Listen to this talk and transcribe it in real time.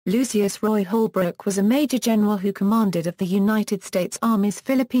Lucius Roy Holbrook was a major general who commanded of the United States Army's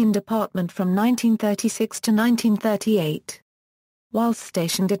Philippine Department from 1936 to 1938. Whilst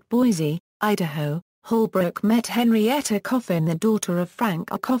stationed at Boise, Idaho, Holbrook met Henrietta Coffin, the daughter of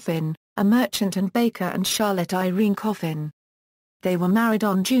Frank R. Coffin, a merchant and baker, and Charlotte Irene Coffin. They were married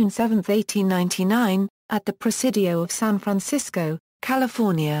on June 7, 1899, at the Presidio of San Francisco,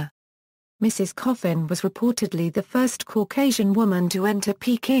 California. Mrs. Coffin was reportedly the first Caucasian woman to enter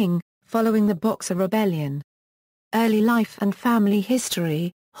Peking, following the Boxer Rebellion. Early life and family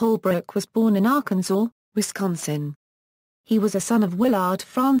history: Holbrook was born in Arkansas, Wisconsin. He was a son of Willard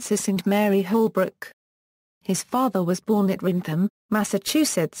Francis and Mary Holbrook. His father was born at Wrentham,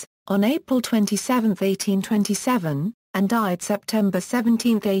 Massachusetts, on April 27, 1827, and died September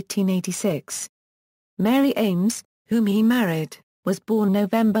 17, 1886. Mary Ames, whom he married, was born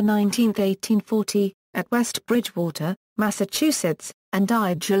November 19, 1840, at West Bridgewater, Massachusetts, and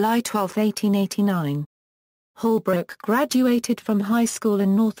died July 12, 1889. Holbrook graduated from high school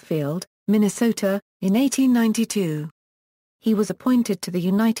in Northfield, Minnesota, in 1892. He was appointed to the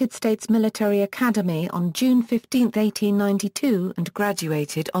United States Military Academy on June 15, 1892, and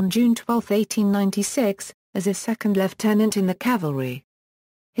graduated on June 12, 1896, as a second lieutenant in the cavalry.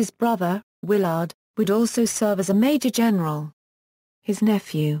 His brother, Willard, would also serve as a major general. His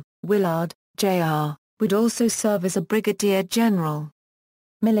nephew, Willard, Jr., would also serve as a brigadier general.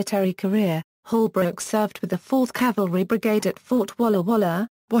 Military career: Holbrook served with the 4th Cavalry Brigade at Fort Walla Walla,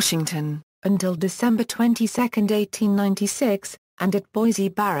 Washington, until December 22, 1896, and at Boise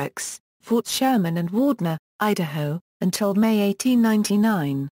Barracks, Fort Sherman and Wardner, Idaho, until May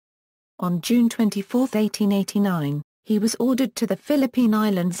 1899. On June 24, 1889, he was ordered to the Philippine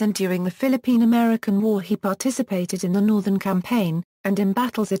Islands, and during the Philippine-American War he participated in the Northern Campaign, and in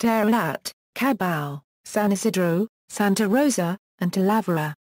battles at Ararat, Cabao, San Isidro, Santa Rosa, and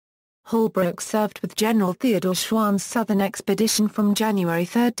Talavera. Holbrook served with General Theodore Schwann's Southern Expedition from January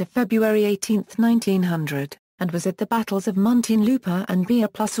 3 to February 18, 1900, and was at the battles of Muntinlupa and Villa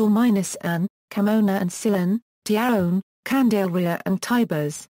 ±An, Camona and Silan, Tiaron, Candelaria and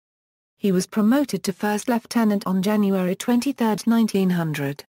Tibas. He was promoted to first lieutenant on January 23,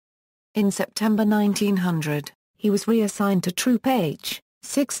 1900. In September 1900, he was reassigned to Troop H,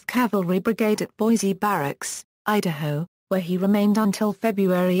 6th Cavalry Brigade at Boise Barracks, Idaho, where he remained until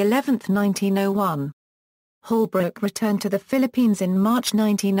February 11, 1901. Holbrook returned to the Philippines in March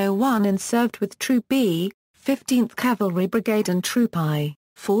 1901 and served with Troop B, 15th Cavalry Brigade, and Troop I,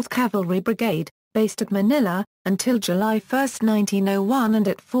 4th Cavalry Brigade, based at Manila, until July 1, 1901, and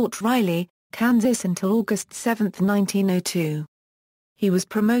at Fort Riley, Kansas until August 7, 1902. He was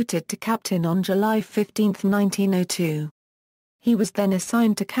promoted to captain on July 15, 1902. He was then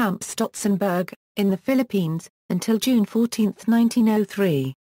assigned to Camp Stotzenberg, in the Philippines, until June 14,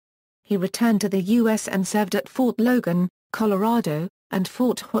 1903. He returned to the U.S. and served at Fort Logan, Colorado, and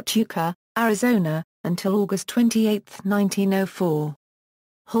Fort Huachuca, Arizona, until August 28, 1904.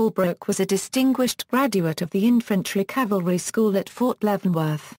 Holbrook was a distinguished graduate of the Infantry Cavalry School at Fort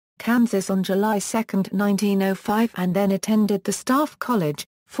Leavenworth, Kansas on July 2, 1905, and then attended the Staff College,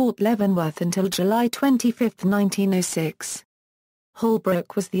 Fort Leavenworth, until July 25, 1906.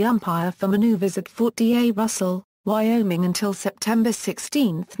 Holbrook was the umpire for maneuvers at Fort D. A. Russell, Wyoming until September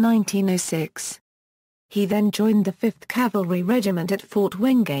 16, 1906. He then joined the 5th Cavalry Regiment at Fort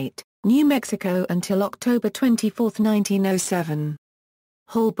Wingate, New Mexico until October 24, 1907.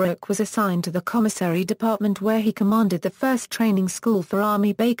 Holbrook was assigned to the Commissary Department, where he commanded the first training school for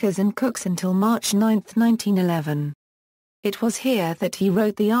Army bakers and cooks until March 9, 1911. It was here that he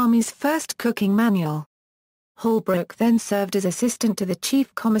wrote the Army's first cooking manual. Holbrook then served as assistant to the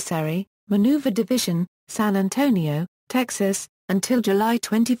Chief Commissary, Maneuver Division, San Antonio, Texas, until July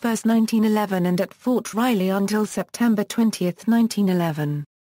 21, 1911, and at Fort Riley until September 20, 1911.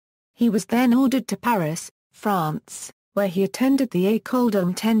 He was then ordered to Paris, France, where he attended the École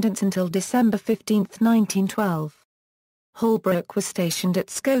d'Intendance until December 15, 1912. Holbrook was stationed at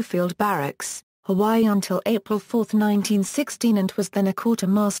Schofield Barracks, Hawaii until April 4, 1916, and was then a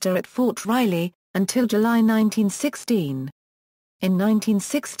quartermaster at Fort Riley, until July 1916. In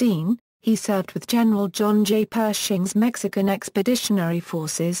 1916, he served with General John J. Pershing's Mexican Expeditionary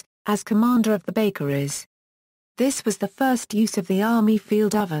Forces, as commander of the bakeries. This was the first use of the Army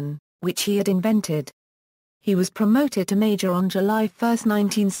field oven, which he had invented. He was promoted to major on July 1,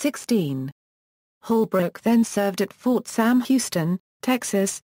 1916. Holbrook then served at Fort Sam Houston,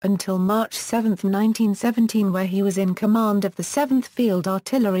 Texas, until March 7, 1917, where he was in command of the 7th Field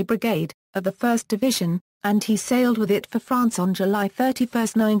Artillery Brigade, of the 1st Division, and he sailed with it for France on July 31,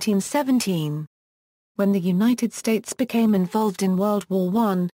 1917. When the United States became involved in World War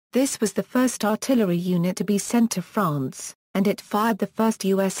I, this was the first artillery unit to be sent to France, and it fired the first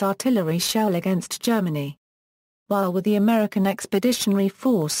U.S. artillery shell against Germany. While with the American Expeditionary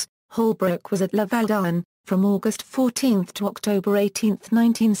Force, Holbrook was at La Valdagne, from August 14 to October 18,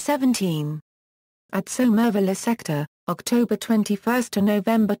 1917. At Sommerville Sector, October 21 to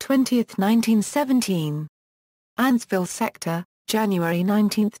November 20, 1917. Ansville Sector, January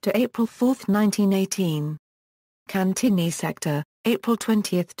 19 to April 4, 1918. Cantigny Sector, April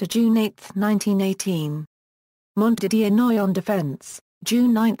 20 to June 8, 1918. Montdidier-Noyon Defense,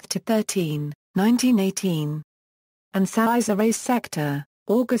 June 9 to 13, 1918. And Saint-Izaire Sector,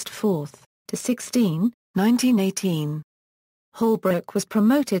 August 4 to 16, 1918. Holbrook was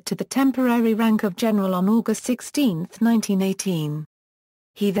promoted to the temporary rank of general on August 16, 1918.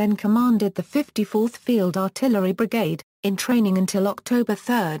 He then commanded the 54th Field Artillery Brigade, in training until October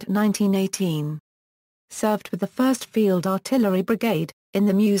 3, 1918. Served with the 1st Field Artillery Brigade, in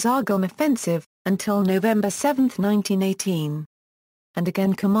the Meuse-Argonne Offensive, until November 7, 1918. And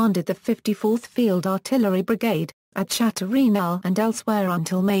again commanded the 54th Field Artillery Brigade, at Châteaurenal and elsewhere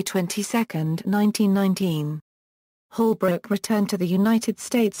until May 22, 1919. Holbrook returned to the United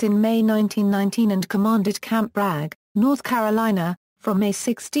States in May 1919 and commanded Camp Bragg, North Carolina, from May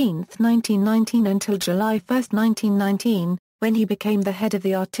 16, 1919 until July 1, 1919, when he became the head of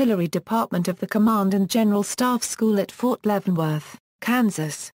the Artillery Department of the Command and General Staff School at Fort Leavenworth,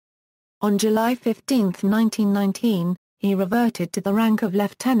 Kansas. On July 15, 1919, he reverted to the rank of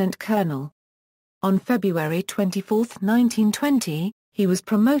lieutenant colonel. On February 24, 1920, he was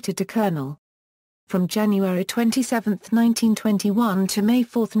promoted to colonel. From January 27, 1921 to May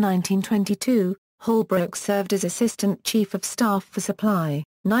 4, 1922, Holbrook served as Assistant Chief of Staff for Supply,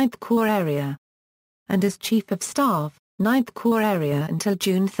 9th Corps Area. And as Chief of Staff, 9th Corps Area until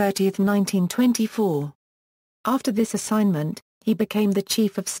June 30, 1924. After this assignment, he became the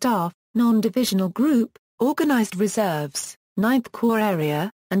Chief of Staff, Non-Divisional Group, Organized Reserves, 9th Corps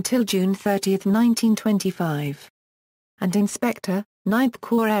Area, until June 30, 1925. And Inspector, 9th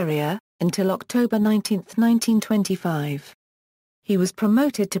Corps Area, until October 19, 1925. He was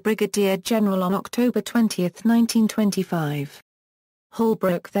promoted to Brigadier General on October 20, 1925.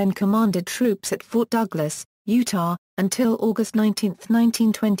 Holbrook then commanded troops at Fort Douglas, Utah, until August 19,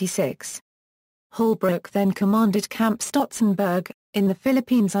 1926. Holbrook then commanded Camp Stotzenberg, in the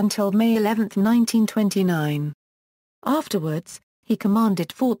Philippines until May 11, 1929. Afterwards, he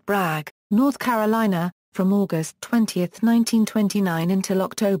commanded Fort Bragg, North Carolina, from August 20, 1929 until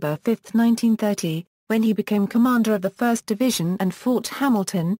October 5, 1930, when he became commander of the 1st Division, and Fort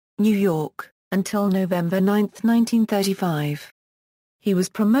Hamilton, New York, until November 9, 1935. He was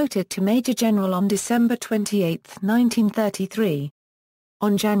promoted to Major General on December 28, 1933.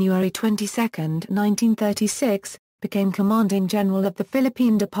 On January 22, 1936, became Commanding General of the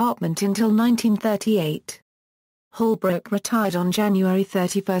Philippine Department until 1938. Holbrook retired on January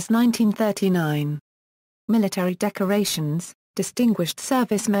 31, 1939. Military decorations, Distinguished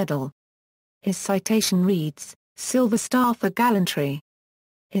Service Medal. His citation reads, Silver Star for Gallantry.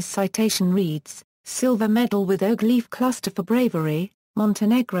 His citation reads, Silver Medal with Oak Leaf Cluster for Bravery,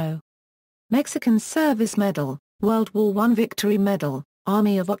 Montenegro. Mexican Service Medal, World War I Victory Medal,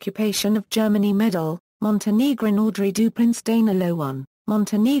 Army of Occupation of Germany Medal, Montenegrin Ordre du Prince Danilo I,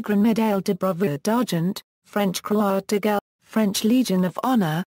 Montenegrin Médaille de Bravoure d'Argent, French Croix de Guerre, French Legion of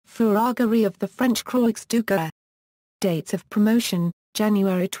Honor, Fourragère of the French Croix de Guerre. Dates of promotion,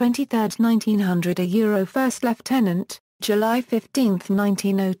 January 23, 1900 a Euro First Lieutenant, July 15,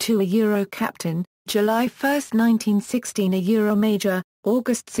 1902 a Euro Captain, July 1, 1916 a Euro Major,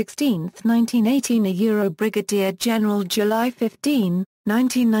 August 16, 1918 a Euro Brigadier General, July 15,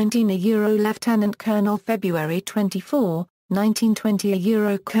 1919 a Euro Lieutenant Colonel, February 24, 1920 a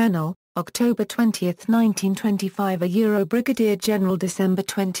Euro Colonel, October 20, 1925 a Euro Brigadier General, December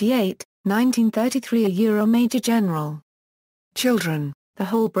 28, 1933 a Euro Major General. Children. The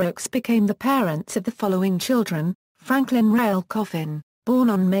Holbrooks became the parents of the following children: Franklin Rail Coffin, born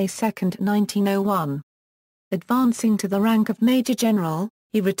on May 2, 1901. Advancing to the rank of Major General,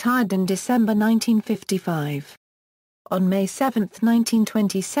 he retired in December 1955. On May 7,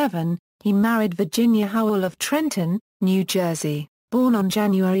 1927, he married Virginia Howell of Trenton, New Jersey, born on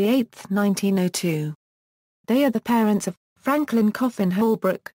January 8, 1902. They are the parents of Franklin Coffin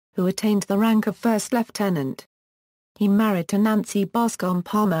Holbrook, who attained the rank of first lieutenant. He married to Nancy Boscombe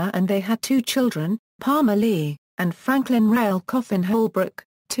Palmer and they had two children, Palmer Lee, and Franklin Rail Coffin Holbrook,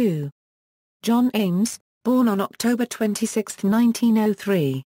 II. John Ames, born on October 26,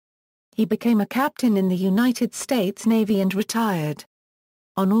 1903. He became a captain in the United States Navy and retired.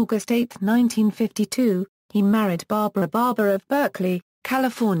 On August 8, 1952, he married Barbara Barber of Berkeley,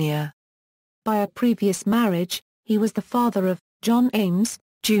 California. By a previous marriage, he was the father of John Ames,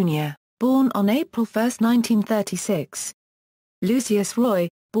 Jr., born on April 1, 1936. Lucius Roy,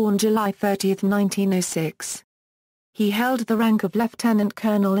 born July 30, 1906. He held the rank of lieutenant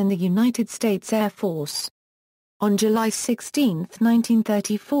colonel in the United States Air Force. On July 16,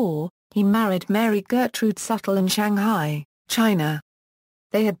 1934, he married Mary Gertrude Suttle in Shanghai, China.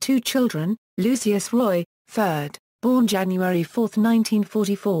 They had 2 children, Lucius Roy, III, born January 4,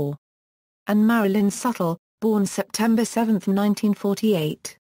 1944. And Marilyn Suttle, born September 7,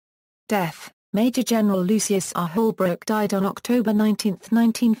 1948. Death: Major General Lucius R. Holbrook died on October 19,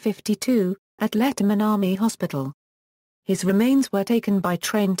 1952, at Letterman Army Hospital. His remains were taken by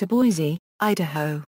train to Boise, Idaho.